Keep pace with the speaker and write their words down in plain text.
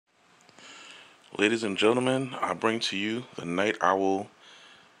Ladies and gentlemen, I bring to you the Night Owl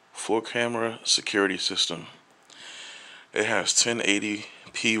 4-camera security system. It has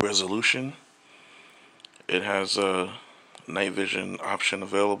 1080p resolution. It has a night vision option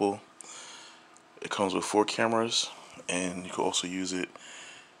available. It comes with 4 cameras, and you can also use it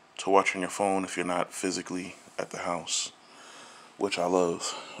to watch on your phone if you're not physically at the house, which I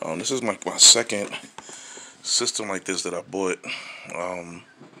love. This is my second system like this that I bought.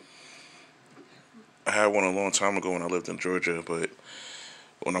 I had one a long time ago when I lived in Georgia, but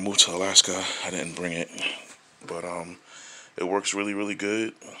when I moved to Alaska, I didn't bring it. But it works really, really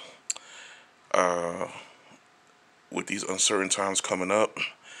good. With these uncertain times coming up,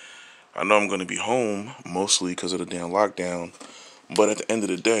 I know I'm going to be home mostly because of the damn lockdown. But at the end of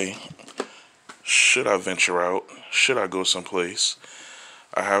the day, should I venture out? Should I go someplace?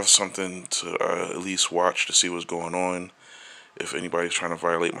 I have something to at least watch to see what's going on. If anybody's trying to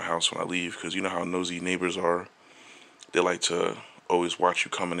violate my house when I leave, because you know how nosy neighbors are. They like to always watch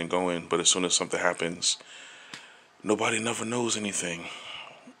you coming and going, but as soon as something happens, nobody never knows anything,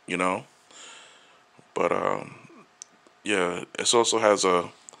 you know? But, yeah, it also has a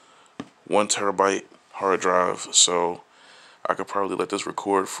 1 terabyte hard drive, so I could probably let this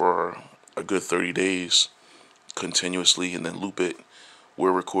record for a good 30 days continuously and then loop it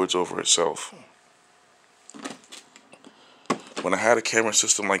where it records over itself. When I had a camera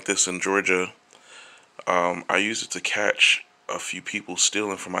system like this in Georgia, I used it to catch a few people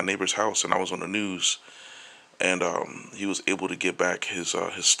stealing from my neighbor's house, and I was on the news, and he was able to get back his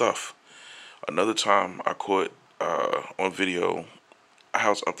stuff. Another time I caught on video a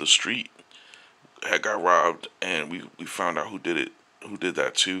house up the street had got robbed, and we found out who did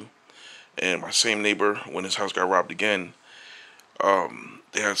that too. And my same neighbor, when his house got robbed again,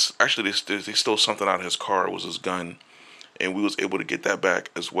 they stole something out of his car. It was his gun, and we was able to get that back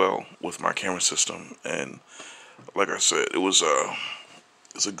as well with my camera system. And like I said,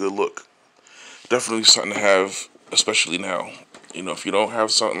 it's a good look. Definitely something to have, especially now. You know, if you don't have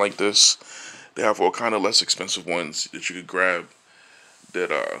something like this, they have all kind of less expensive ones that you could grab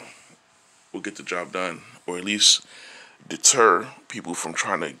that will get the job done, or at least deter people from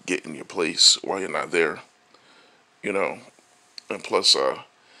trying to get in your place while you're not there. You know, and plus,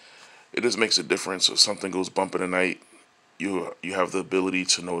 it just makes a difference. If something goes bump in the night, you have the ability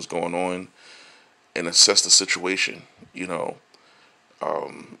to know what's going on and assess the situation. You know,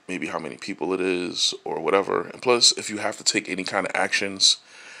 maybe how many people it is or whatever. And plus, if you have to take any kind of actions,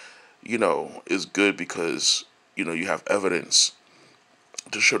 you know, it's good because, you know, you have evidence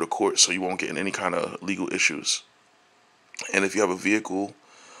to show the court so you won't get in any kind of legal issues. And if you have a vehicle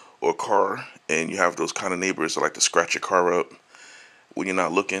or car and you have those kind of neighbors that like to scratch your car up when you're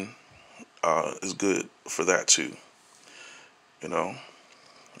not looking, it's good for that too, you know.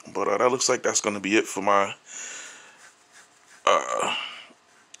 But that looks like that's going to be it for my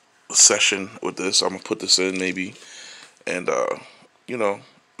session with this. I'm going to put this in maybe and, you know,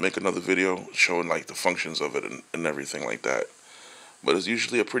 make another video showing like the functions of it and everything like that. But it's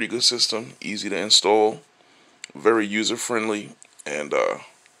usually a pretty good system, easy to install, very user friendly, and I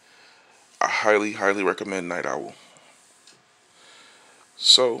highly, highly recommend Night Owl.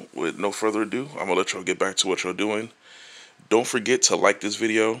 So, with no further ado, I'm going to let y'all get back to what y'all doing. Don't forget to like this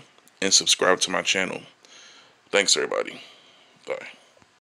video and subscribe to my channel. Thanks, everybody. Bye.